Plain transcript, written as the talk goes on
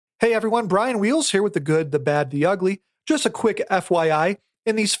Hey everyone, Brian Wheels here with the good, the bad, the ugly. Just a quick FYI,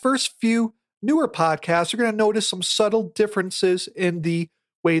 in these first few newer podcasts, you're going to notice some subtle differences in the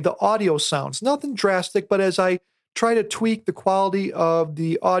way the audio sounds. Nothing drastic, but as I try to tweak the quality of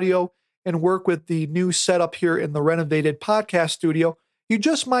the audio and work with the new setup here in the renovated podcast studio, you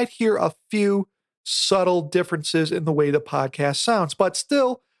just might hear a few subtle differences in the way the podcast sounds. But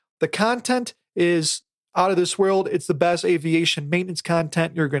still, the content is out of this world. It's the best aviation maintenance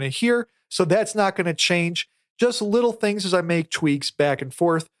content you're going to hear. So that's not going to change. Just little things as I make tweaks back and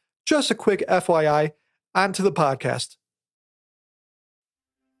forth. Just a quick FYI, onto the podcast.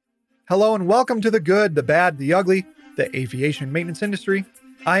 Hello and welcome to the good, the bad, the ugly, the aviation maintenance industry.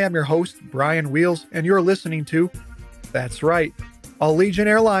 I am your host, Brian Wheels, and you're listening to, that's right, Allegiant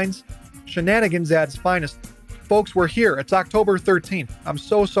Airlines, Shenanigans at its finest. Folks, we're here. It's October 13th. I'm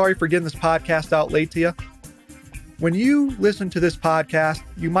so sorry for getting this podcast out late to you. When you listen to this podcast,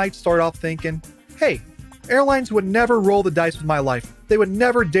 you might start off thinking, hey, airlines would never roll the dice with my life. They would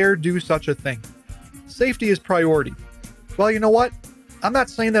never dare do such a thing. Safety is priority. Well, you know what? I'm not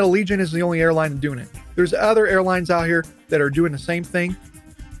saying that Allegiant is the only airline doing it. There's other airlines out here that are doing the same thing.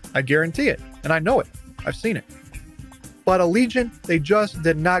 I guarantee it, and I know it. I've seen it. But Allegiant, they just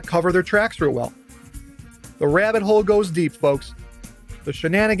did not cover their tracks real well. The rabbit hole goes deep, folks. The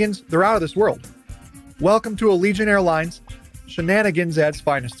shenanigans, they're out of this world. Welcome to Allegiant Airlines, Shenanigans at its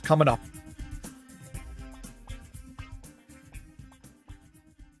finest, coming up.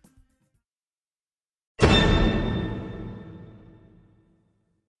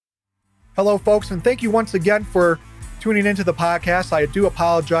 Hello, folks, and thank you once again for tuning into the podcast. I do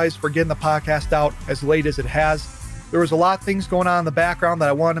apologize for getting the podcast out as late as it has. There was a lot of things going on in the background that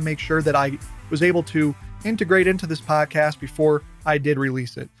I wanted to make sure that I was able to integrate into this podcast before I did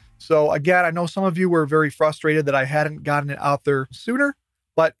release it. So again, I know some of you were very frustrated that I hadn't gotten it out there sooner,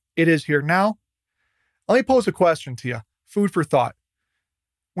 but it is here now. Let me pose a question to you. Food for thought.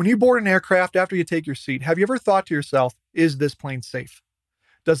 When you board an aircraft after you take your seat, have you ever thought to yourself, is this plane safe?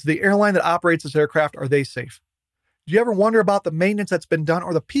 Does the airline that operates this aircraft, are they safe? Do you ever wonder about the maintenance that's been done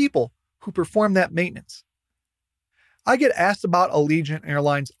or the people who perform that maintenance? I get asked about Allegiant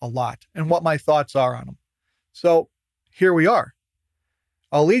Airlines a lot and what my thoughts are on them. So here we are.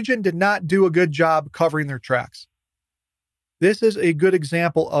 Allegiant did not do a good job covering their tracks. This is a good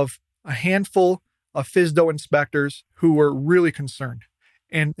example of a handful of FSDO inspectors who were really concerned,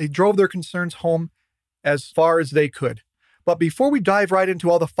 and they drove their concerns home as far as they could. But before we dive right into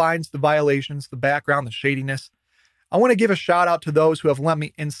all the fines, the violations, the background, the shadiness, I want to give a shout out to those who have lent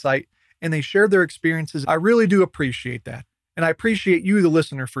me insight and they shared their experiences. I really do appreciate that. And I appreciate you, the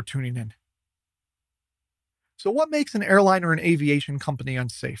listener, for tuning in. So what makes an airline or an aviation company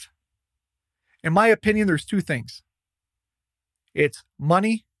unsafe? In my opinion, there's two things. It's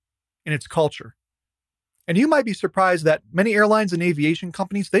money and it's culture. And you might be surprised that many airlines and aviation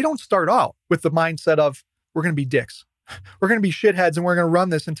companies, they don't start out with the mindset of, we're going to be dicks. We're going to be shitheads and we're going to run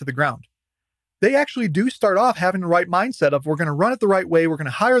this into the ground. They actually do start off having the right mindset of, we're going to run it the right way. We're going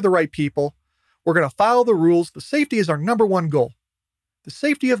to hire the right people. We're going to follow the rules. The safety is our number one goal. The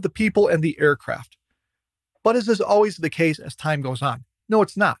safety of the people and the aircraft. But is this always the case as time goes on? No,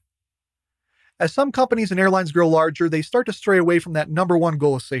 it's not. As some companies and airlines grow larger, they start to stray away from that number one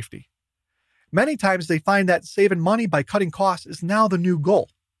goal of safety. Many times they find that saving money by cutting costs is now the new goal.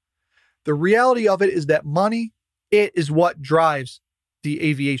 The reality of it is that money, it is what drives the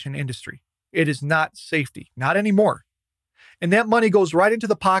aviation industry. It is not safety, not anymore. And that money goes right into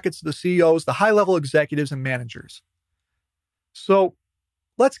the pockets of the CEOs, the high-level executives and managers. So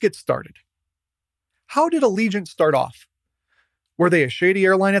let's get started. How did Allegiant start off? Were they a shady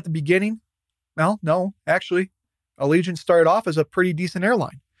airline at the beginning? Well, no, actually, Allegiant started off as a pretty decent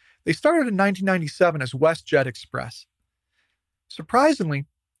airline. They started in 1997 as WestJet Express. Surprisingly,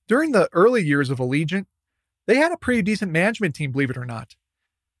 during the early years of Allegiant, they had a pretty decent management team, believe it or not.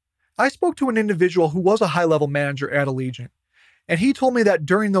 I spoke to an individual who was a high-level manager at Allegiant, and he told me that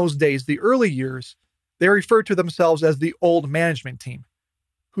during those days, the early years, they referred to themselves as the old management team,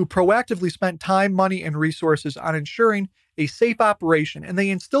 who proactively spent time, money, and resources on ensuring a safe operation, and they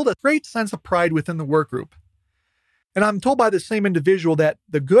instilled a great sense of pride within the work group. And I'm told by the same individual that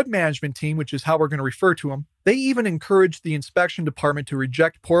the good management team, which is how we're going to refer to them, they even encouraged the inspection department to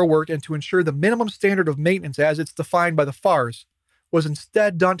reject poor work and to ensure the minimum standard of maintenance as it's defined by the FARs was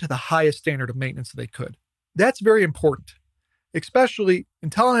instead done to the highest standard of maintenance they could. That's very important, especially in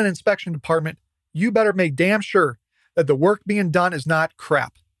telling an inspection department, you better make damn sure that the work being done is not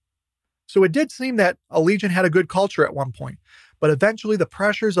crap. So it did seem that Allegiant had a good culture at one point, but eventually the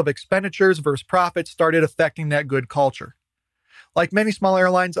pressures of expenditures versus profits started affecting that good culture. Like many small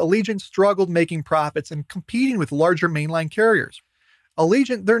airlines, Allegiant struggled making profits and competing with larger mainline carriers.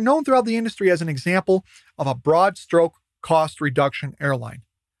 Allegiant, they're known throughout the industry as an example of a broad stroke cost reduction airline.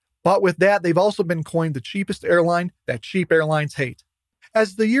 But with that, they've also been coined the cheapest airline that cheap airlines hate.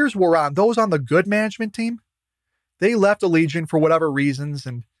 As the years wore on, those on the good management team, they left Allegiant for whatever reasons,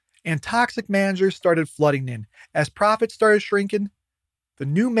 and toxic managers started flooding in. As profits started shrinking, the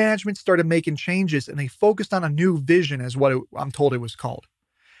new management started making changes, and they focused on a new vision, as I'm told it was called.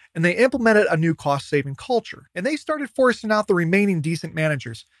 And they implemented a new cost-saving culture. And they started forcing out the remaining decent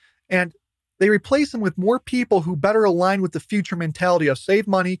managers. And they replaced them with more people who better align with the future mentality of save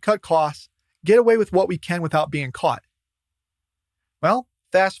money, cut costs, get away with what we can without being caught. Well,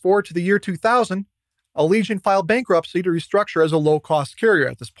 fast forward to the year 2000, Allegiant filed bankruptcy to restructure as a low-cost carrier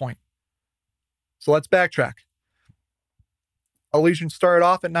at this point. So let's backtrack. Allegiant started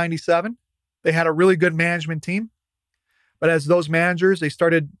off at 97. They had a really good management team. But as those managers, they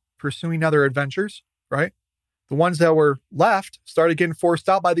started pursuing other adventures, right? The ones that were left started getting forced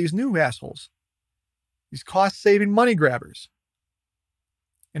out by these new assholes, these cost-saving money grabbers.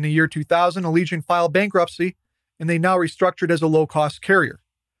 In the year 2000, Allegiant filed bankruptcy, and they now restructured as a low-cost carrier.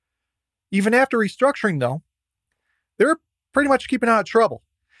 Even after restructuring, though, they were pretty much keeping out of trouble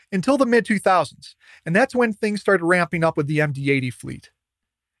until the mid-2000s, and that's when things started ramping up with the MD-80 fleet.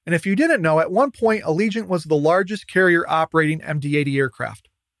 And if you didn't know, at one point, Allegiant was the largest carrier operating MD-80 aircraft.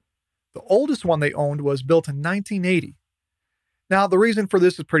 The oldest one they owned was built in 1980. Now, the reason for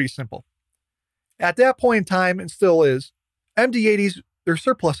this is pretty simple. At that point in time, and still is, MD-80s, they're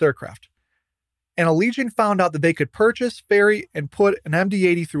surplus aircraft. And Allegiant found out that they could purchase, ferry, and put an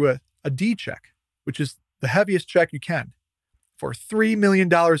MD-80 through a D check, which is the heaviest check you can, for $3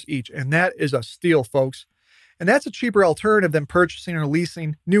 million each. And that is a steal, folks. And that's a cheaper alternative than purchasing or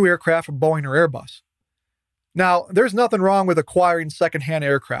leasing new aircraft from Boeing or Airbus. Now, there's nothing wrong with acquiring secondhand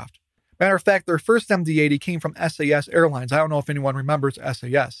aircraft. Matter of fact, their first MD-80 came from SAS Airlines. I don't know if anyone remembers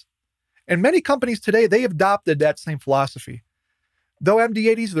SAS. And many companies today, they have adopted that same philosophy. Though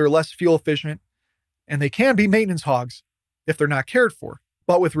MD-80s, they're less fuel efficient, and they can be maintenance hogs if they're not cared for.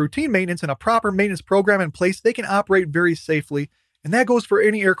 But with routine maintenance and a proper maintenance program in place, they can operate very safely, and that goes for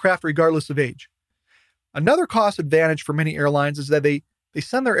any aircraft regardless of age. Another cost advantage for many airlines is that they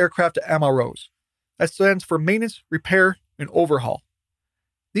send their aircraft to MROs. That stands for maintenance, repair, and overhaul.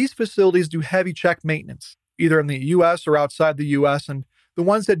 These facilities do heavy check maintenance, either in the U.S. or outside the U.S., and the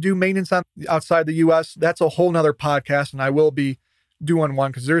ones that do maintenance outside the U.S., that's a whole nother podcast, and I will be doing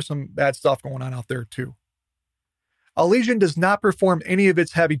one because there's some bad stuff going on out there too. Allegiant does not perform any of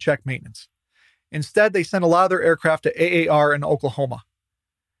its heavy check maintenance. Instead, they send a lot of their aircraft to AAR in Oklahoma.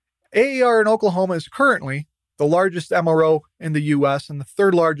 AAR in Oklahoma is currently the largest MRO in the U.S. and the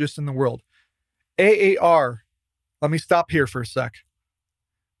third largest in the world. AAR, let me stop here for a sec.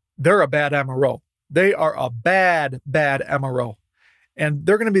 They're a bad MRO. They are a bad MRO. And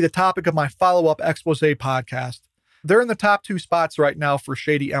they're going to be the topic of my follow-up expose podcast. They're in the top 2 spots right now for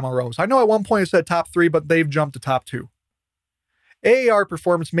shady MROs. I know at one point it said top 3, but they've jumped to top 2. AAR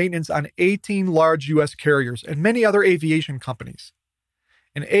performs maintenance on 18 large U.S. carriers and many other aviation companies.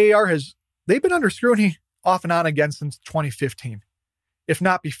 And AAR they've been under scrutiny off and on again since 2015, if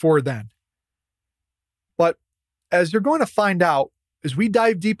not before then. But as you're going to find out, as we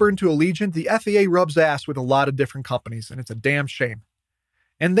dive deeper into Allegiant, the FAA rubs ass with a lot of different companies, and it's a damn shame.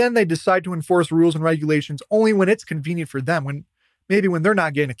 And then they decide to enforce rules and regulations only when it's convenient for them, when they're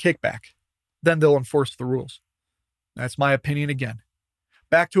not getting a kickback. Then they'll enforce the rules. That's my opinion again.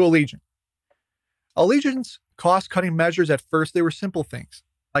 Back to Allegiant. Allegiant's cost-cutting measures at first, they were simple things.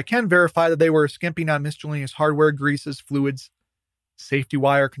 I can verify that they were skimping on miscellaneous hardware, greases, fluids, safety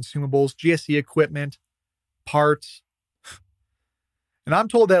wire, consumables, GSE equipment, parts. And I'm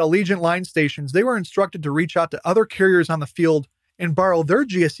told that Allegiant line stations, they were instructed to reach out to other carriers on the field and borrow their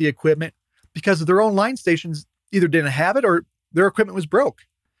GSE equipment because their own line stations either didn't have it or their equipment was broke.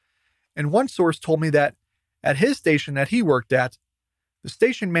 And one source told me that at his station that he worked at, the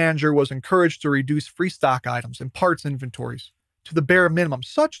station manager was encouraged to reduce free stock items and parts inventories to the bare minimum,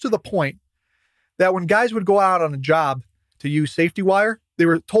 such to the point that when guys would go out on a job to use safety wire, they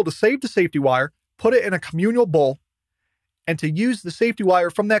were told to save the safety wire, put it in a communal bowl, and to use the safety wire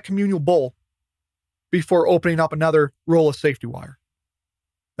from that communal bowl before opening up another roll of safety wire.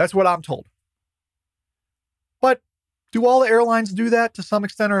 That's what I'm told. But do all the airlines do that to some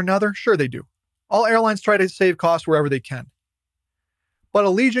extent or another? Sure they do. All airlines try to save costs wherever they can. But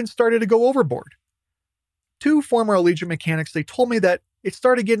Allegiant started to go overboard. 2 former Allegiant mechanics, they told me that it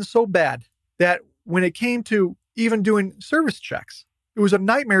started getting so bad that when it came to even doing service checks, it was a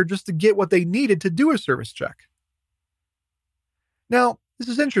nightmare just to get what they needed to do a service check. Now, this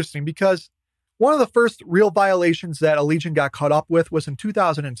is interesting because one of the first real violations that Allegiant got caught up with was in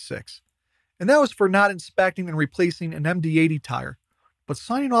 2006, and that was for not inspecting and replacing an MD-80 tire, but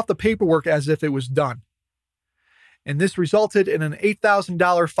signing off the paperwork as if it was done. And this resulted in an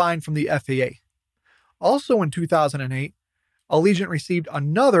 $8,000 fine from the FAA. Also in 2008, Allegiant received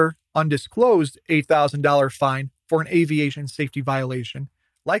another undisclosed $8,000 fine for an aviation safety violation,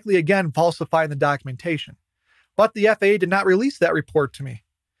 likely again falsifying the documentation. But the FAA did not release that report to me.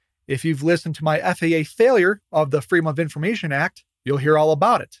 If you've listened to my FAA failure of the Freedom of Information Act, you'll hear all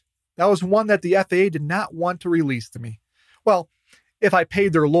about it. That was one that the FAA did not want to release to me. Well, if I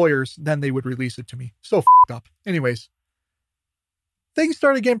paid their lawyers, then they would release it to me. So f***ed up. Anyways, things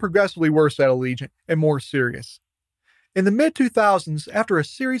started getting progressively worse at Allegiant and more serious. In the mid-2000s, after a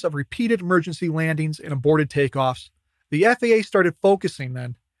series of repeated emergency landings and aborted takeoffs, the FAA started focusing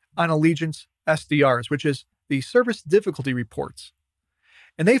then on Allegiant's SDRs, which is the Service Difficulty Reports.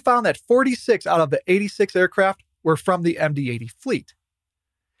 And they found that 46 out of the 86 aircraft were from the MD-80 fleet.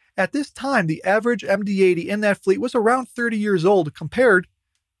 At this time, the average MD-80 in that fleet was around 30 years old compared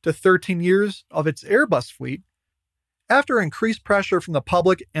to 13 years of its Airbus fleet. After increased pressure from the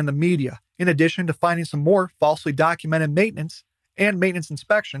public and the media, in addition to finding some more falsely documented maintenance and maintenance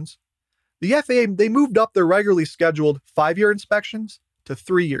inspections, the FAA, they moved up their regularly scheduled 5-year inspections to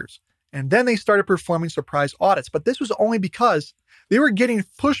 3 years. And then they started performing surprise audits. But this was only because they were getting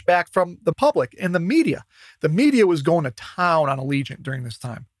pushback from the public and the media. The media was going to town on Allegiant during this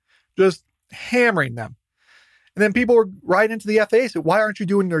time, just hammering them. And then people were writing into the FAA, said, why aren't you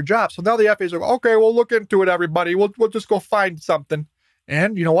doing your job? So now the FAA is like, okay, we'll look into it, everybody. We'll just go find something.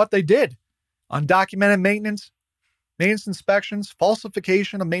 And you know what they did? Undocumented maintenance, maintenance inspections,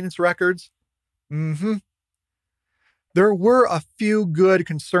 falsification of maintenance records. There were a few good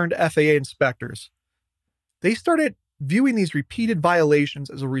concerned FAA inspectors. They started viewing these repeated violations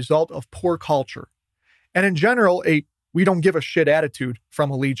as a result of poor culture, and in general, a we don't give a shit attitude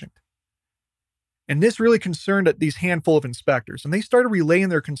from Allegiant. And this really concerned these handful of inspectors, and they started relaying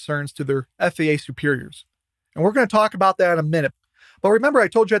their concerns to their FAA superiors. And we're going to talk about that in a minute. But remember, I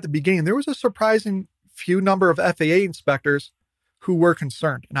told you at the beginning, there was a surprising few number of FAA inspectors who were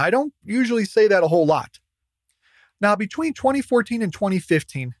concerned. And I don't usually say that a whole lot. Now, between 2014 and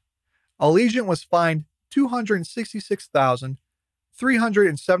 2015, Allegiant was fined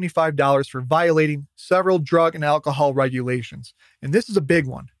 $266,375 for violating several drug and alcohol regulations. And this is a big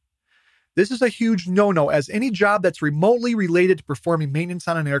one. This is a huge no-no, as any job that's remotely related to performing maintenance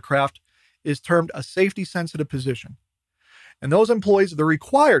on an aircraft is termed a safety-sensitive position. And those employees, they're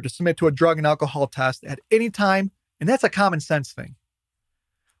required to submit to a drug and alcohol test at any time, and that's a common sense thing.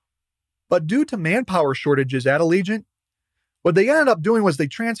 But due to manpower shortages at Allegiant, what they ended up doing was they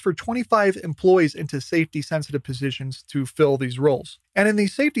transferred 25 employees into safety-sensitive positions to fill these roles. And in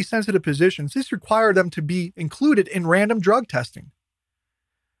these safety-sensitive positions, this required them to be included in random drug testing.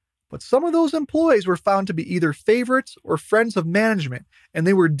 But some of those employees were found to be either favorites or friends of management, and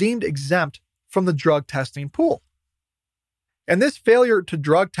they were deemed exempt from the drug testing pool. And this failure to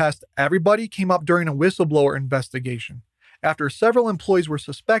drug test everybody came up during a whistleblower investigation, after several employees were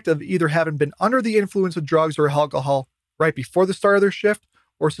suspected of either having been under the influence of drugs or alcohol right before the start of their shift,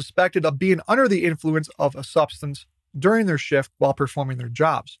 or suspected of being under the influence of a substance during their shift while performing their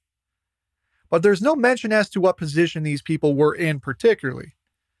jobs. But there's no mention as to what position these people were in particularly.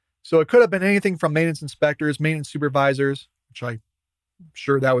 So it could have been anything from maintenance inspectors, maintenance supervisors, which I'm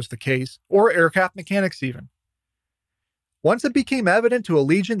sure that was the case, or aircraft mechanics even. Once it became evident to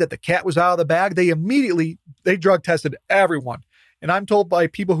Allegiant that the cat was out of the bag, they drug tested everyone. And I'm told by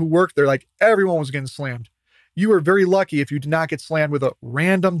people who worked there, like, everyone was getting slammed. You were very lucky if you did not get slammed with a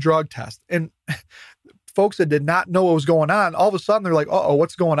random drug test. And folks that did not know what was going on, all of a sudden they're like, uh-oh,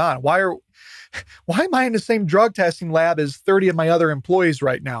 what's going on? Why am I in the same drug testing lab as 30 of my other employees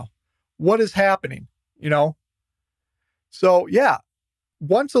right now? What is happening? So yeah,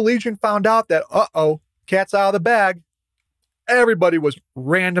 once Allegiant found out that, cat's out of the bag, everybody was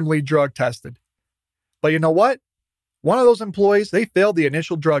randomly drug tested. But you know what? One of those employees, they failed the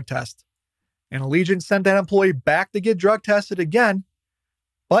initial drug test. And Allegiant sent that employee back to get drug tested again,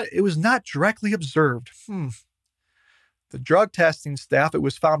 but it was not directly observed. The drug testing staff, it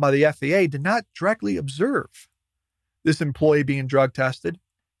was found by the FAA, did not directly observe this employee being drug tested.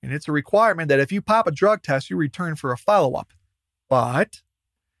 And it's a requirement that if you pop a drug test, you return for a follow-up. But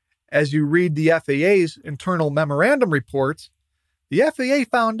as you read the FAA's internal memorandum reports, the FAA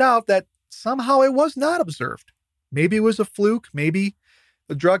found out that somehow it was not observed. Maybe it was a fluke. Maybe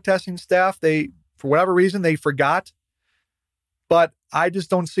the drug testing staff, for whatever reason, they forgot. But I just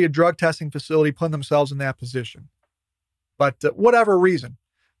don't see a drug testing facility putting themselves in that position. But whatever reason,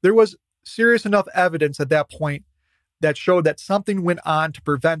 there was serious enough evidence at that point that showed that something went on to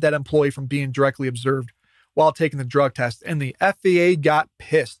prevent that employee from being directly observed while taking the drug test. And the FAA got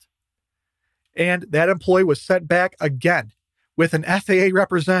pissed. And that employee was sent back again with an FAA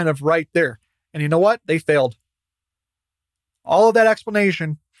representative right there. And you know what? They failed. All of that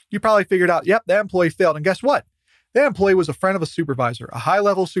explanation, you probably figured out, yep, that employee failed. And guess what? That employee was a friend of a supervisor, a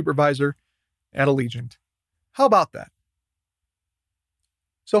high-level supervisor at Allegiant. How about that?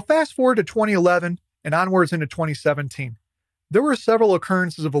 So fast forward to 2011 and onwards into 2017. There were several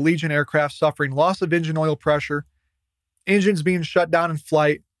occurrences of Allegiant aircraft suffering loss of engine oil pressure, engines being shut down in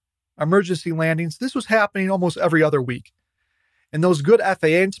flight, emergency landings. This was happening almost every other week. And those good FAA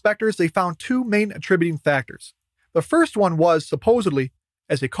inspectors, they found two main attributing factors. The first one was, supposedly,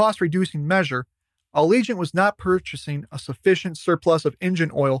 as a cost-reducing measure, Allegiant was not purchasing a sufficient surplus of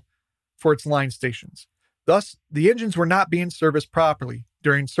engine oil for its line stations. Thus, the engines were not being serviced properly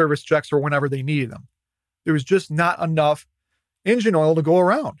during service checks or whenever they needed them. There was just not enough engine oil to go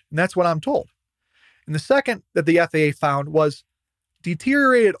around, and that's what I'm told. And the second that the FAA found was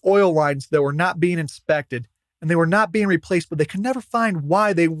deteriorated oil lines that were not being inspected, and they were not being replaced, but they could never find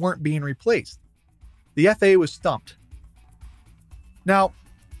why they weren't being replaced. The FAA was stumped. Now,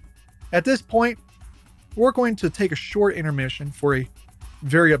 at this point, we're going to take a short intermission for a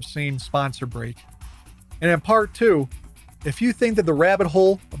very obscene sponsor break. And in part two, if you think that the rabbit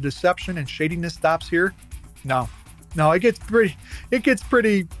hole of deception and shadiness stops here, no, it gets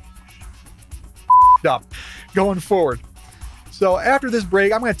pretty up going forward. So after this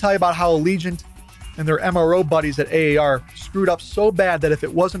break, I'm going to tell you about how Allegiant and their MRO buddies at AAR screwed up so bad that if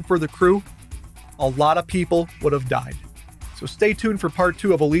it wasn't for the crew, a lot of people would have died. So stay tuned for part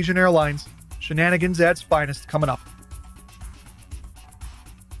two of Allegiant Airlines, Shenanigans at its finest, coming up.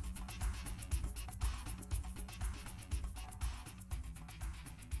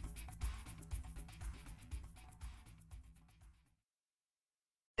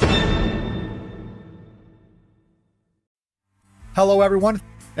 Hello everyone,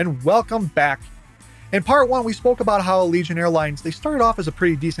 and welcome back. In part one, we spoke about how Allegiant Airlines, they started off as a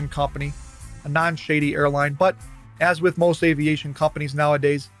pretty decent company, a non-shady airline, but as with most aviation companies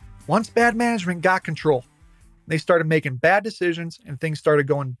nowadays, once bad management got control, they started making bad decisions and things started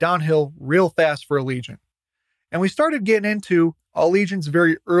going downhill real fast for Allegiant. And we started getting into Allegiant's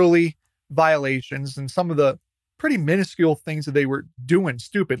very early violations and some of the pretty minuscule things that they were doing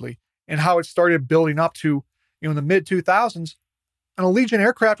stupidly, and how it started building up to, in the mid-2000s, an Allegiant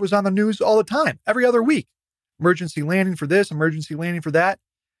aircraft was on the news all the time, every other week. Emergency landing for this, emergency landing for that.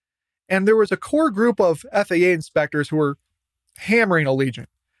 And there was a core group of FAA inspectors who were hammering Allegiant.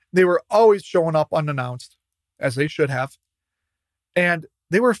 They were always showing up unannounced, as they should have. And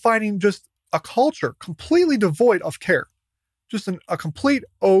they were finding just a culture completely devoid of care. Just a complete,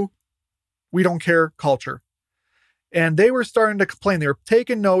 we don't care culture. And they were starting to complain. They were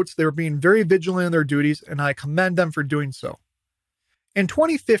taking notes. They were being very vigilant in their duties, and I commend them for doing so. In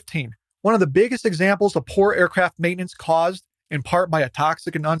 2015, one of the biggest examples of poor aircraft maintenance caused in part by a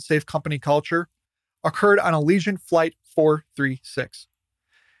toxic and unsafe company culture occurred on Allegiant Flight 436.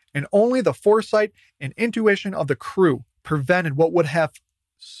 And only the foresight and intuition of the crew prevented what would have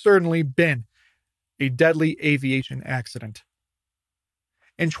certainly been a deadly aviation accident.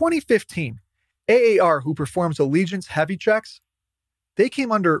 In 2015, AAR, who performs Allegiant's heavy checks, they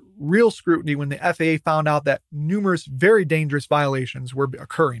came under real scrutiny when the FAA found out that numerous very dangerous violations were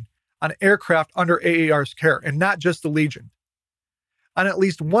occurring on aircraft under AAR's care, and not just Allegiant. On at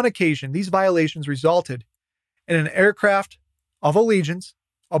least one occasion, these violations resulted in an aircraft of Allegiant's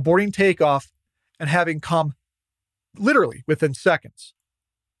aborting takeoff and having come literally within seconds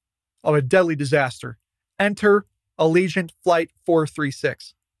of a deadly disaster. Enter Allegiant Flight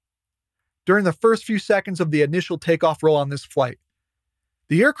 436. During the first few seconds of the initial takeoff roll on this flight,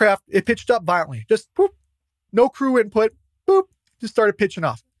 the aircraft, it pitched up violently. Just boop, no crew input, boop, just started pitching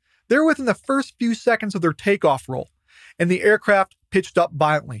off. They're within the first few seconds of their takeoff roll, and the aircraft pitched up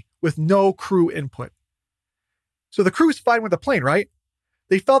violently with no crew input. So the crew's fine with the plane, right?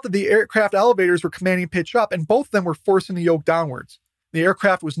 They felt that the aircraft elevators were commanding pitch up, and both of them were forcing the yoke downwards. The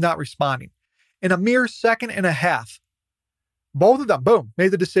aircraft was not responding. In a mere second and a half, both of them, boom,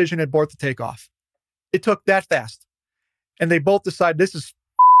 made the decision to abort the takeoff. It took that fast. And they both decided this is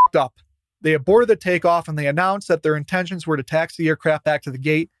up. They aborted the takeoff, and they announced that their intentions were to taxi the aircraft back to the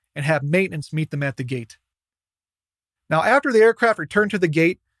gate and have maintenance meet them at the gate. Now, after the aircraft returned to the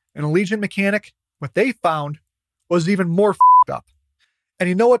gate, an Allegiant mechanic, what they found was even more up. And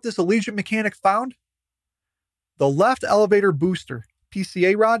you know what this Allegiant mechanic found? The left elevator booster,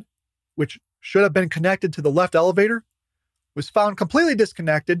 PCA rod, which should have been connected to the left elevator, was found completely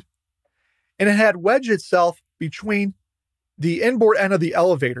disconnected, and it had wedged itself between the inboard end of the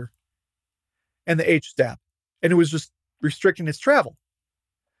elevator and the H-stab, and it was just restricting its travel.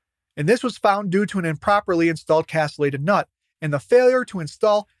 And this was found due to an improperly installed castellated nut and the failure to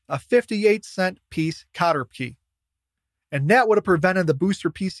install a 58-cent piece cotter key. And that would have prevented the booster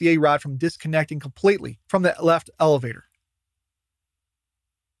PCA rod from disconnecting completely from the left elevator.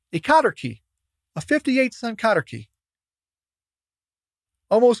 A cotter key, a 58-cent cotter key.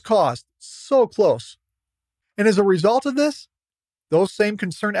 Almost caused, so close. And as a result of this, those same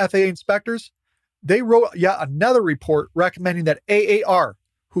concerned FAA inspectors, they wrote yet another report recommending that AAR,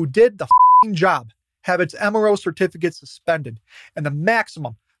 who did the job, have its MRO certificate suspended, and the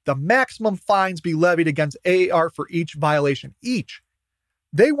maximum fines be levied against AAR for each violation. Each.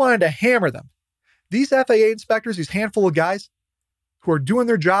 They wanted to hammer them. These FAA inspectors, these handful of guys who are doing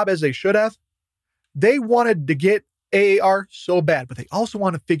their job as they should have, they wanted to get AAR so bad, but they also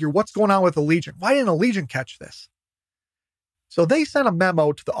want to figure what's going on with Allegiant. Why didn't Allegiant catch this? So they sent a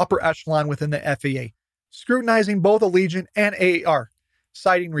memo to the upper echelon within the FAA, scrutinizing both Allegiant and AAR,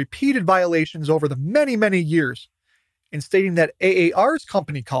 citing repeated violations over the many, many years, and stating that AAR's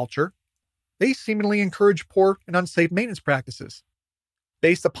company culture, they seemingly encourage poor and unsafe maintenance practices.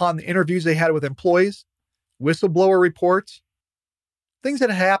 Based upon the interviews they had with employees, whistleblower reports, things that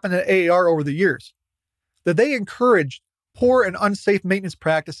had happened at AAR over the years, that they encouraged poor and unsafe maintenance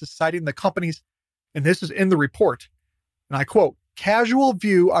practices, citing the company's, and this is in the report, and I quote, casual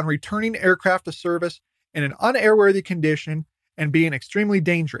view on returning aircraft to service in an unairworthy condition and being extremely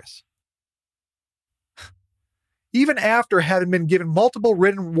dangerous. Even after having been given multiple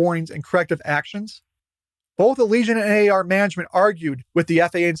written warnings and corrective actions, both Allegiant and AAR management argued with the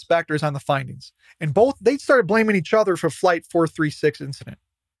FAA inspectors on the findings, and both they started blaming each other for Flight 436 incident.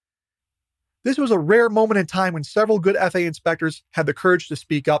 This was a rare moment in time when several good FAA inspectors had the courage to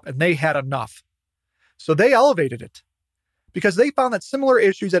speak up, and they had enough. So they elevated it, because they found that similar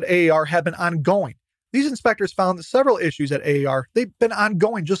issues at AAR had been ongoing. These inspectors found that several issues at AAR, they've been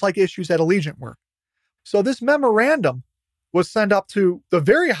ongoing just like issues at Allegiant were. So this memorandum was sent up to the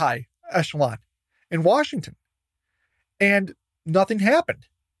very high echelon in Washington, and nothing happened.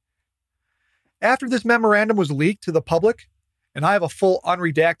 After this memorandum was leaked to the public, and I have a full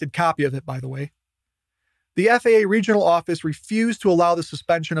unredacted copy of it, by the way, the FAA regional office refused to allow the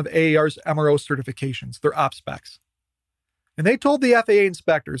suspension of AAR's MRO certifications, their op specs. And they told the FAA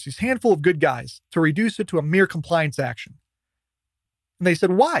inspectors, these handful of good guys, to reduce it to a mere compliance action. And they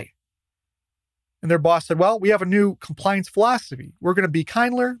said, why? And their boss said, well, we have a new compliance philosophy. We're going to be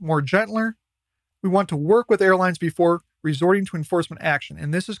kinder, more gentler. We want to work with airlines before resorting to enforcement action.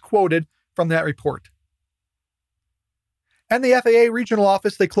 And this is quoted from that report. And the FAA regional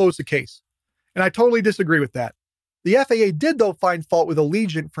office, they closed the case. And I totally disagree with that. The FAA did, though, find fault with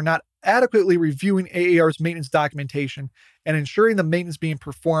Allegiant for not adequately reviewing AAR's maintenance documentation and ensuring the maintenance being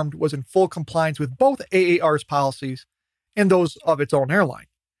performed was in full compliance with both AAR's policies and those of its own airline.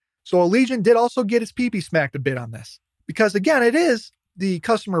 So Allegiant did also get its pee-pee smacked a bit on this. Because again, it is the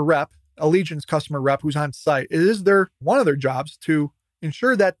customer rep, Allegiant's customer rep who's on site. It is one of their jobs to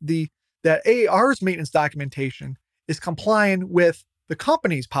ensure that that AAR's maintenance documentation is compliant with the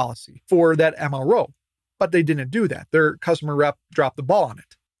company's policy for that MRO. But they didn't do that. Their customer rep dropped the ball on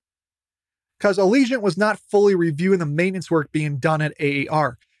it. Because Allegiant was not fully reviewing the maintenance work being done at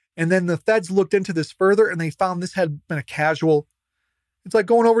AAR. And then the feds looked into this further and they found this had been a casual, it's like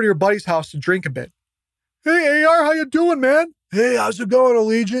going over to your buddy's house to drink a bit. Hey, AAR, how you doing, man? Hey, how's it going,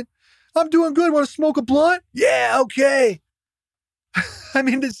 Allegiant? I'm doing good. Want to smoke a blunt? Yeah, okay. I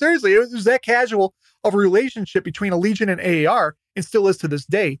mean, seriously, it was that casual of a relationship between Allegiant and AAR, and still is to this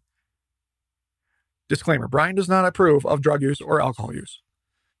day. Disclaimer, Brian does not approve of drug use or alcohol use.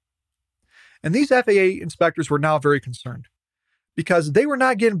 And these FAA inspectors were now very concerned because they were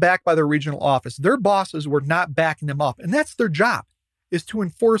not getting backed by their regional office. Their bosses were not backing them up. And that's their job, is to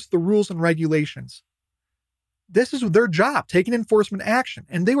enforce the rules and regulations. This is their job, taking enforcement action.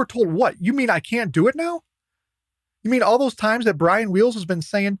 And they were told, what? You mean I can't do it now? You mean all those times that Brian Wheels has been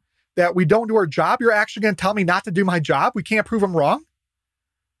saying that we don't do our job, you're actually going to tell me not to do my job? We can't prove I'm wrong?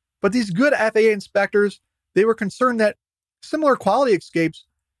 But these good FAA inspectors, they were concerned that similar quality escapes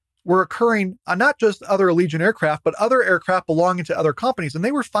were occurring on not just other Allegiant aircraft, but other aircraft belonging to other companies. And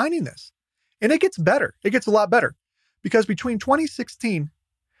they were finding this. And it gets better. It gets a lot better. Because between 2016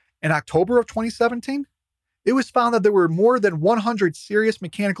 and October of 2017, it was found that there were more than 100 serious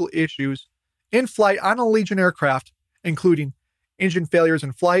mechanical issues in flight on Allegiant aircraft, including engine failures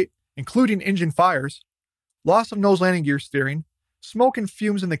in flight, including engine fires, loss of nose landing gear steering, smoke and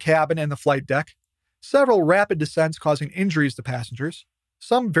fumes in the cabin and the flight deck, several rapid descents causing injuries to passengers,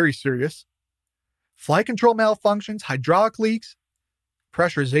 some very serious, flight control malfunctions, hydraulic leaks,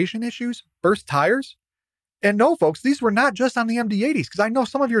 pressurization issues, burst tires. And no, folks, these were not just on the MD-80s, because I know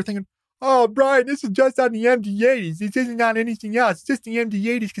some of you are thinking, oh, Brian, this is just on the MD-80s. This isn't on anything else. It's just the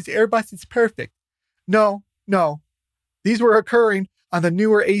MD-80s because Airbus is perfect. No. These were occurring on the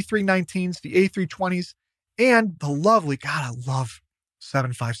newer A319s, the A320s, and the lovely, God, I love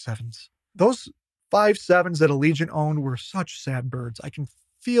 757s. Those 57s that Allegiant owned were such sad birds. I can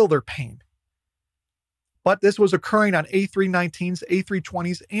feel their pain. But this was occurring on A319s,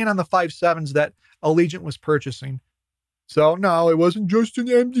 A320s, and on the 57s that Allegiant was purchasing. So no, it wasn't just an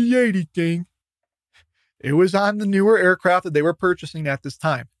MD-80 thing. It was on the newer aircraft that they were purchasing at this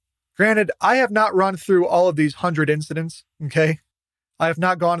time. Granted, I have not run through all of these 100 incidents, okay? I have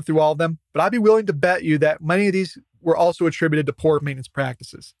not gone through all of them, but I'd be willing to bet you that many of these were also attributed to poor maintenance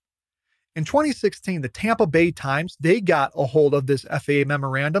practices. In 2016, the Tampa Bay Times, they got a hold of this FAA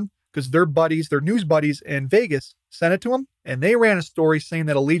memorandum because their news buddies in Vegas sent it to them, and they ran a story saying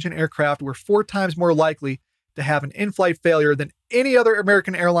that Allegiant aircraft were 4 times more likely to have an in-flight failure than any other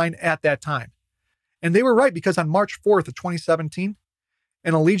American airline at that time. And they were right, because on March 4th of 2017,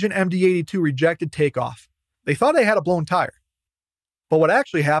 an Allegiant MD-82 rejected takeoff. They thought they had a blown tire. But what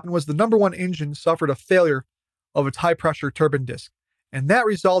actually happened was the number one engine suffered a failure of its high-pressure turbine disc, and that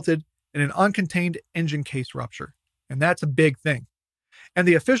resulted in an uncontained engine case rupture. And that's a big thing. And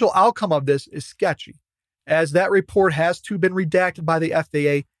the official outcome of this is sketchy, as that report has to been redacted by the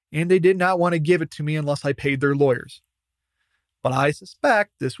FAA, and they did not want to give it to me unless I paid their lawyers. But I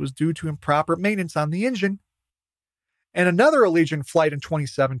suspect this was due to improper maintenance on the engine. And another Allegiant flight in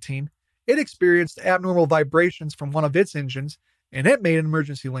 2017, it experienced abnormal vibrations from one of its engines, and it made an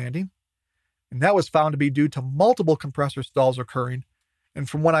emergency landing. And that was found to be due to multiple compressor stalls occurring. And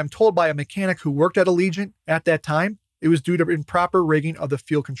from what I'm told by a mechanic who worked at Allegiant at that time, it was due to improper rigging of the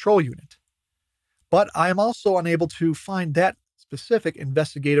fuel control unit. But I am also unable to find that specific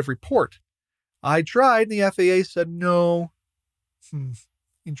investigative report. I tried, the FAA said no.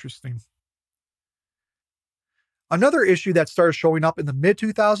 Interesting. Another issue that started showing up in the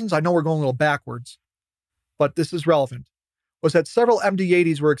mid-2000s, I know we're going a little backwards, but this is relevant, was that several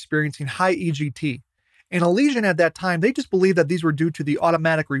MD-80s were experiencing high EGT. And Allegiant at that time, they just believed that these were due to the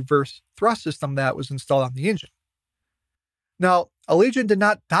automatic reverse thrust system that was installed on the engine. Now, Allegiant did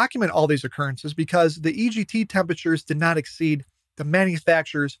not document all these occurrences because the EGT temperatures did not exceed the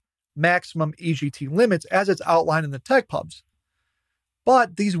manufacturer's maximum EGT limits as it's outlined in the tech pubs.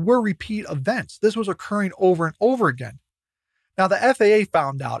 But these were repeat events. This was occurring over and over again. Now, the FAA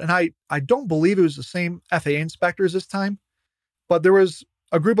found out, and I don't believe it was the same FAA inspectors this time, but there was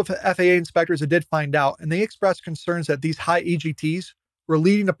a group of FAA inspectors that did find out, and they expressed concerns that these high EGTs were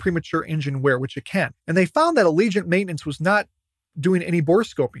leading to premature engine wear, which it can. And they found that Allegiant maintenance was not doing any bore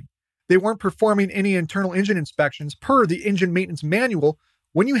scoping. They weren't performing any internal engine inspections per the engine maintenance manual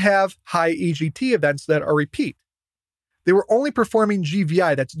when you have high EGT events that are repeat. They were only performing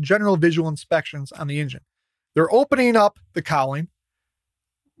GVI, that's general visual inspections on the engine. They're opening up the cowling.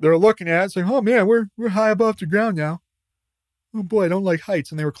 They're looking at it saying, oh man, we're high above the ground now. Oh boy, I don't like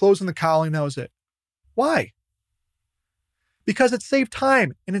heights. And they were closing the cowling, that was it. Why? Because it saved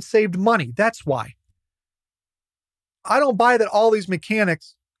time and it saved money. That's why. I don't buy that all these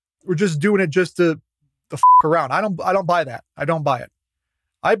mechanics were just doing it just to f around. I don't buy that. I don't buy it.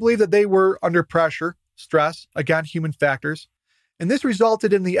 I believe that they were under pressure, stress, again, human factors. And this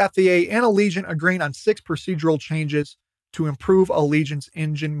resulted in the FAA and Allegiant agreeing on 6 procedural changes to improve Allegiant's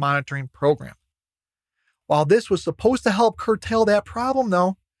engine monitoring program. While this was supposed to help curtail that problem,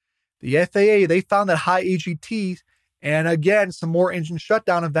 though, the FAA, they found that high EGTs and, again, some more engine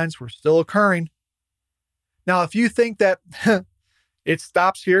shutdown events were still occurring. Now, if you think that it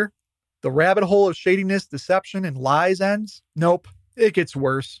stops here, the rabbit hole of shadiness, deception, and lies ends, nope, it gets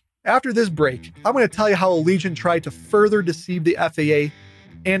worse. After this break, I'm going to tell you how Allegiant tried to further deceive the FAA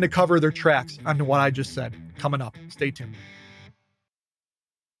and to cover their tracks onto what I just said. Coming up. Stay tuned.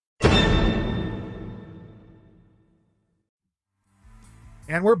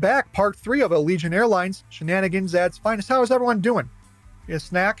 And we're back, part 3 of Allegiant Airlines, Shenanigans at its finest. How is everyone doing? You a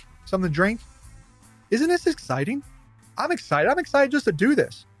snack? Something to drink? Isn't this exciting? I'm excited. I'm excited just to do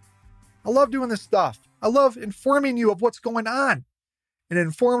this. I love doing this stuff. I love informing you of what's going on. An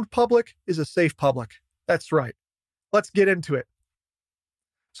informed public is a safe public. That's right. Let's get into it.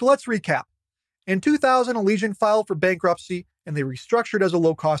 So let's recap. In 2000, Allegiant filed for bankruptcy and they restructured as a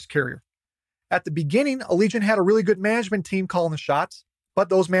low-cost carrier. At the beginning, Allegiant had a really good management team calling the shots, but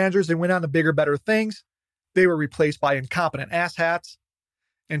those managers, they went on to bigger, better things. They were replaced by incompetent asshats.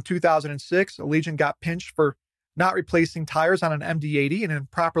 In 2006, Allegiant got pinched for not replacing tires on an MD-80 and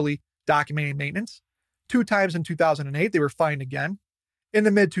improperly documenting maintenance. 2 times in 2008, they were fined again. In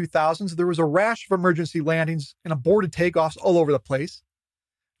the mid-2000s, there was a rash of emergency landings and aborted takeoffs all over the place.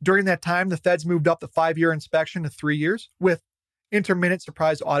 During that time, the feds moved up the 5-year inspection to 3 years, with intermittent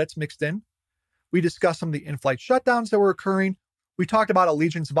surprise audits mixed in. We discussed some of the in-flight shutdowns that were occurring. We talked about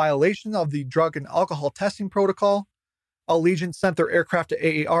Allegiant's violation of the drug and alcohol testing protocol. Allegiant sent their aircraft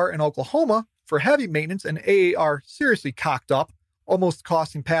to AAR in Oklahoma for heavy maintenance, and AAR seriously cocked up, almost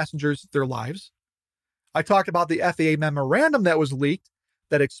costing passengers their lives. I talked about the FAA memorandum that was leaked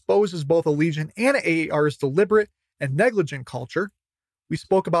that exposes both Allegiant and AAR's deliberate and negligent culture. We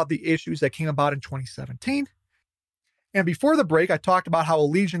spoke about the issues that came about in 2017. And before the break, I talked about how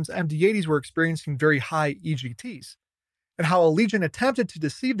Allegiant's MD-80s were experiencing very high EGTs, and how Allegiant attempted to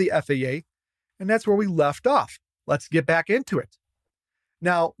deceive the FAA, and that's where we left off. Let's get back into it.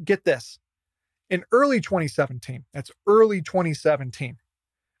 Now, get this. In early 2017, that's early 2017,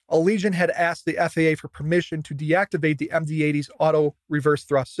 Allegiant had asked the FAA for permission to deactivate the MD-80's auto reverse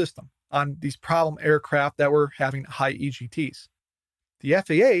thrust system on these problem aircraft that were having high EGTs. The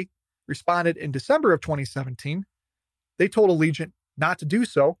FAA responded in December of 2017. They told Allegiant not to do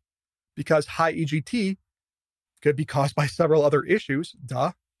so because high EGT could be caused by several other issues,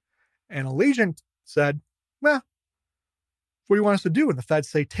 And Allegiant said, well, what do you want us to do? And the feds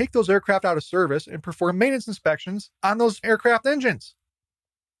say, take those aircraft out of service and perform maintenance inspections on those aircraft engines.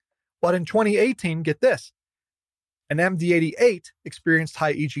 But in 2018, get this, an MD-88 experienced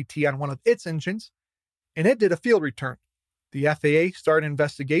high EGT on one of its engines, and it did a field return. The FAA started an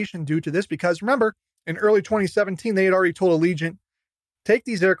investigation due to this because, remember, in early 2017, they had already told Allegiant, take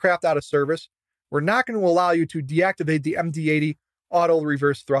these aircraft out of service. We're not going to allow you to deactivate the MD-80 auto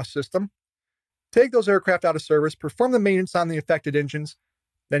reverse thrust system. Take those aircraft out of service, perform the maintenance on the affected engines,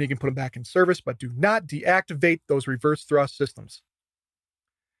 then you can put them back in service, but do not deactivate those reverse thrust systems.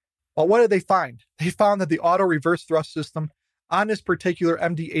 Well, what did they find? They found that the auto reverse thrust system on this particular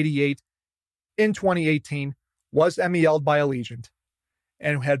MD-88 in 2018 was MEL'd by Allegiant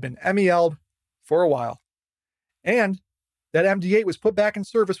and had been MEL'd for a while. And that MD-8 was put back in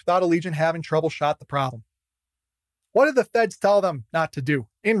service without Allegiant having troubleshot the problem. What did the feds tell them not to do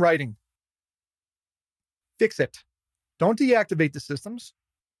in writing? Fix it. Don't deactivate the systems.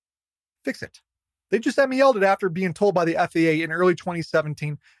 Fix it. They just MEL'd it after being told by the FAA in early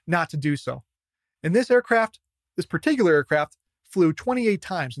 2017 not to do so. And this particular aircraft, flew 28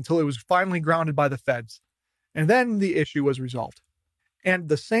 times until it was finally grounded by the feds. And then the issue was resolved. And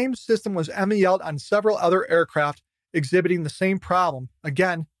the same system was MEL'd on several other aircraft exhibiting the same problem.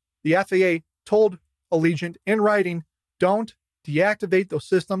 Again, the FAA told Allegiant in writing, don't deactivate those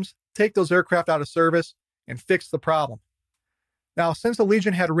systems, take those aircraft out of service, and fix the problem. Now, since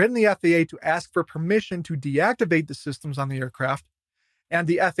Allegiant had written the FAA to ask for permission to deactivate the systems on the aircraft, and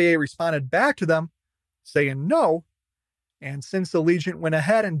the FAA responded back to them saying no, and since Allegiant went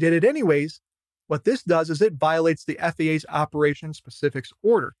ahead and did it anyways, what this does is it violates the FAA's Operation Specifics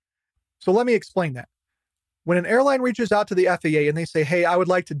Order. So let me explain that. When an airline reaches out to the FAA and they say, hey, I would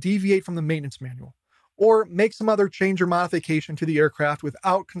like to deviate from the maintenance manual, or make some other change or modification to the aircraft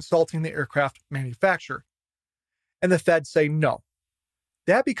without consulting the aircraft manufacturer, and the feds say no,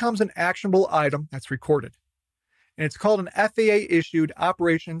 that becomes an actionable item that's recorded. And it's called an FAA-issued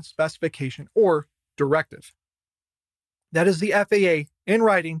Operation Specification or Directive. That is the FAA in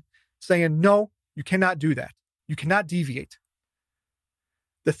writing saying, no, you cannot do that. You cannot deviate.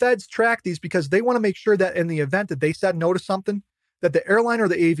 The feds track these because they want to make sure that in the event that they said no to something, that the airline or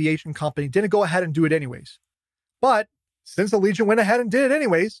the aviation company didn't go ahead and do it anyways. But since Allegiant went ahead and did it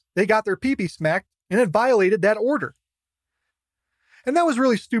anyways, they got their pee-pee smacked and it violated that order. And that was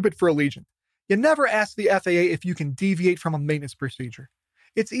really stupid for Allegiant. You never ask the FAA if you can deviate from a maintenance procedure.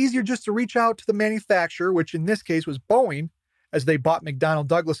 It's easier just to reach out to the manufacturer, which in this case was Boeing, as they bought McDonnell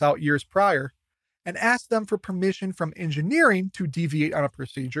Douglas out years prior, and ask them for permission from engineering to deviate on a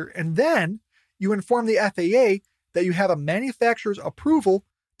procedure, and then you inform the FAA that you have a manufacturer's approval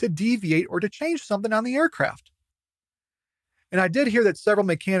to deviate or to change something on the aircraft. And I did hear that several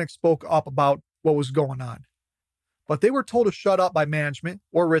mechanics spoke up about what was going on, but they were told to shut up by management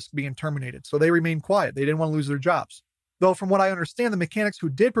or risk being terminated, so they remained quiet. They didn't want to lose their jobs. Though from what I understand, the mechanics who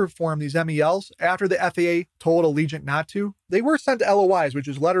did perform these MELs after the FAA told Allegiant not to, they were sent LOIs, which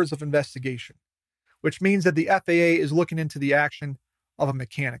is letters of investigation, which means that the FAA is looking into the action of a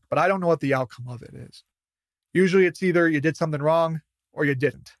mechanic, but I don't know what the outcome of it is. Usually it's either you did something wrong or you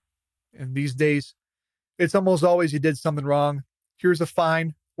didn't. And these days, it's almost always you did something wrong, here's a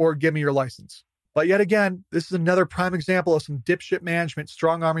fine, or give me your license. But yet again, this is another prime example of some dipshit management,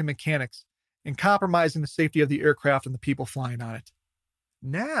 strong-arming mechanics, and compromising the safety of the aircraft and the people flying on it.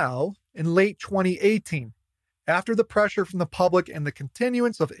 Now, in late 2018, after the pressure from the public and the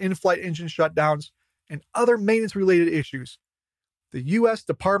continuance of in-flight engine shutdowns and other maintenance-related issues, the U.S.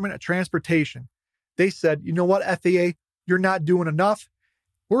 Department of Transportation, they said, you know what, FAA, you're not doing enough.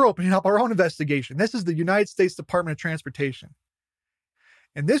 We're opening up our own investigation. This is the United States Department of Transportation.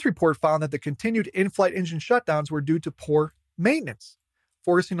 And this report found that the continued in-flight engine shutdowns were due to poor maintenance,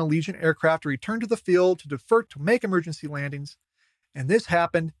 forcing Allegiant aircraft to return to the field to defer to make emergency landings. And this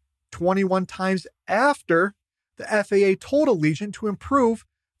happened 21 times after the FAA told Allegiant to improve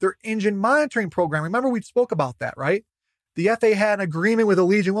their engine monitoring program. Remember, we spoke about that, right? The FAA had an agreement with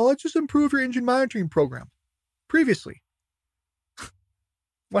Allegiant. Well, let's just improve your engine monitoring program. Previously.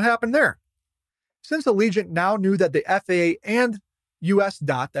 What happened there? Since Allegiant now knew that the FAA and US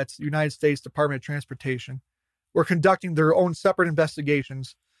DOT, that's the United States Department of Transportation, were conducting their own separate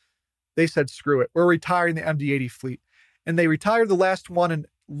investigations, they said, screw it. We're retiring the MD-80 fleet. And they retired the last one in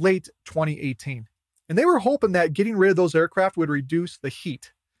late 2018. And they were hoping that getting rid of those aircraft would reduce the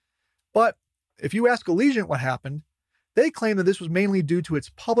heat. But if you ask Allegiant what happened, they claim that this was mainly due to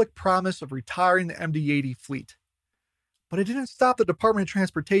its public promise of retiring the MD-80 fleet. But it didn't stop the Department of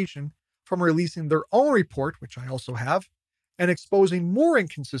Transportation from releasing their own report, which I also have, and exposing more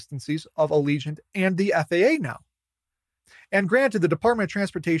inconsistencies of Allegiant and the FAA now. And granted, the Department of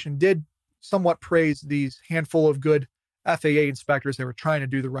Transportation did somewhat praise these handful of good FAA inspectors that were trying to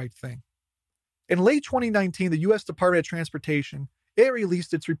do the right thing. In late 2019, the U.S. Department of Transportation, it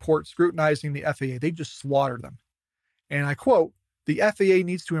released its report scrutinizing the FAA. They just slaughtered them. And I quote, "The FAA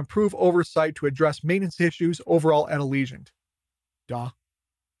needs to improve oversight to address maintenance issues overall at Allegiant." Duh.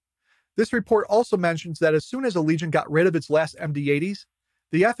 This report also mentions that as soon as Allegiant got rid of its last MD-80s,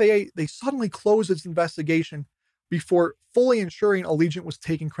 the FAA, they suddenly closed its investigation before fully ensuring Allegiant was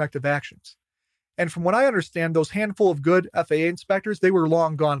taking corrective actions. And from what I understand, those handful of good FAA inspectors, they were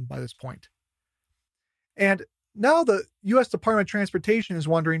long gone by this point. And now the U.S. Department of Transportation is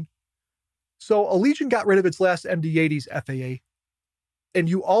wondering, so Allegiant got rid of its last MD-80s, FAA, and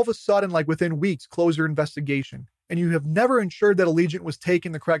you all of a sudden, like within weeks, close your investigation, and you have never ensured that Allegiant was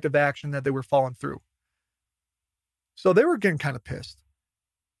taking the corrective action that they were following through. So they were getting kind of pissed.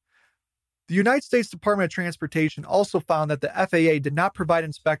 The United States Department of Transportation also found that the FAA did not provide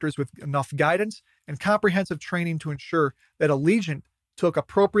inspectors with enough guidance and comprehensive training to ensure that Allegiant took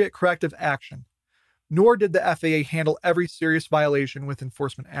appropriate corrective action, nor did the FAA handle every serious violation with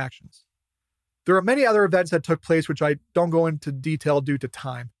enforcement actions. There are many other events that took place which I don't go into detail due to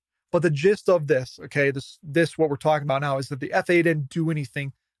time. But the gist of this, okay, this what we're talking about now is that the FAA didn't do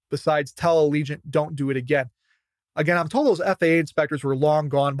anything besides tell Allegiant, don't do it again. Again, I'm told those FAA inspectors were long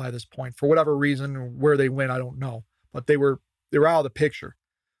gone by this point. For whatever reason, where they went, I don't know. But they were out of the picture.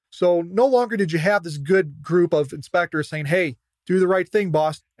 So no longer did you have this good group of inspectors saying, hey, do the right thing,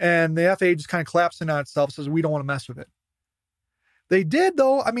 boss. And the FAA just kind of collapsed in on itself and says, we don't want to mess with it. They did,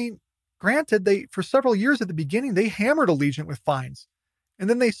 though. I mean, granted, for several years at the beginning, they hammered Allegiant with fines. And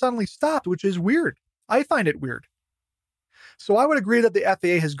then they suddenly stopped, which is weird. I find it weird. So I would agree that the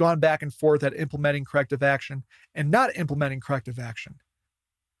FAA has gone back and forth at implementing corrective action and not implementing corrective action.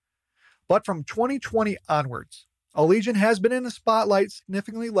 But from 2020 onwards, Allegiant has been in the spotlight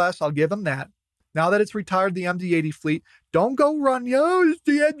significantly less, I'll give them that. Now that it's retired the MD-80 fleet, don't go run, it's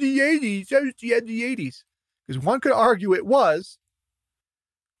the MD-80s, it's the MD-80s. Because one could argue it was,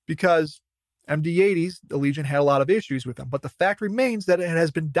 because MD-80s, Allegiant had a lot of issues with them. But the fact remains that it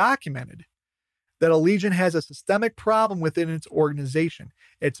has been documented that Allegiant has a systemic problem within its organization,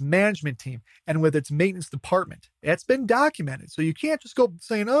 its management team, and with its maintenance department. It's been documented. So you can't just go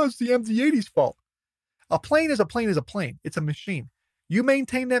saying, oh, it's the MD-80's fault. A plane is a plane is a plane. It's a machine. You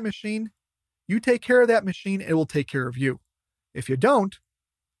maintain that machine, you take care of that machine, it will take care of you. If you don't,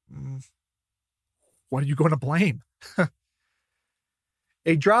 what are you going to blame?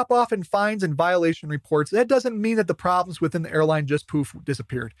 A drop-off in fines and violation reports, that doesn't mean that the problems within the airline just poof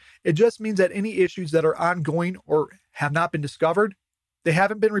disappeared. It just means that any issues that are ongoing or have not been discovered, they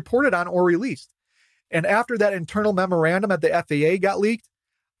haven't been reported on or released. And after that internal memorandum at the FAA got leaked,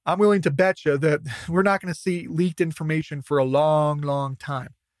 I'm willing to bet you that we're not going to see leaked information for a long, long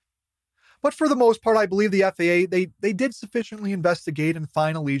time. But for the most part, I believe the FAA, they did sufficiently investigate and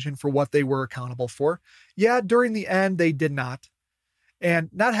fine Allegiant for what they were accountable for. Yeah, during the end, they did not.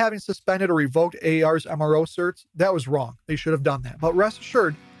 And not having suspended or revoked AAR's MRO certs, that was wrong. They should have done that. But rest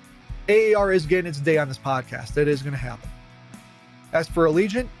assured, AAR is getting its day on this podcast. That is going to happen. As for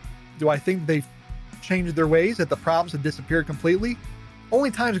Allegiant, do I think they've changed their ways, that the problems have disappeared completely? Only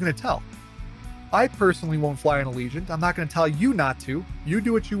time is going to tell. I personally won't fly an Allegiant. I'm not going to tell you not to. You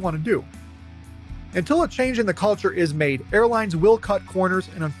do what you want to do. Until a change in the culture is made, airlines will cut corners,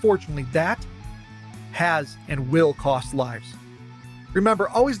 and unfortunately, that has and will cost lives. Remember,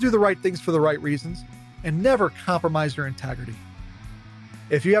 always do the right things for the right reasons, and never compromise your integrity.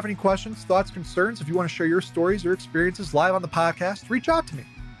 If you have any questions, thoughts, concerns, if you want to share your stories or experiences live on the podcast, reach out to me.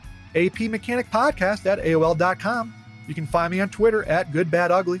 apmechanicpodcast@aol.com. You can find me on Twitter at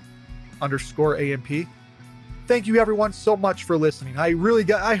goodbadugly_AMP. Thank you everyone so much for listening.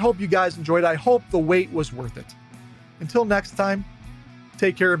 I hope you guys enjoyed it. I hope the wait was worth it. Until next time,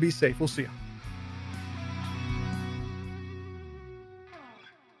 take care and be safe. We'll see you.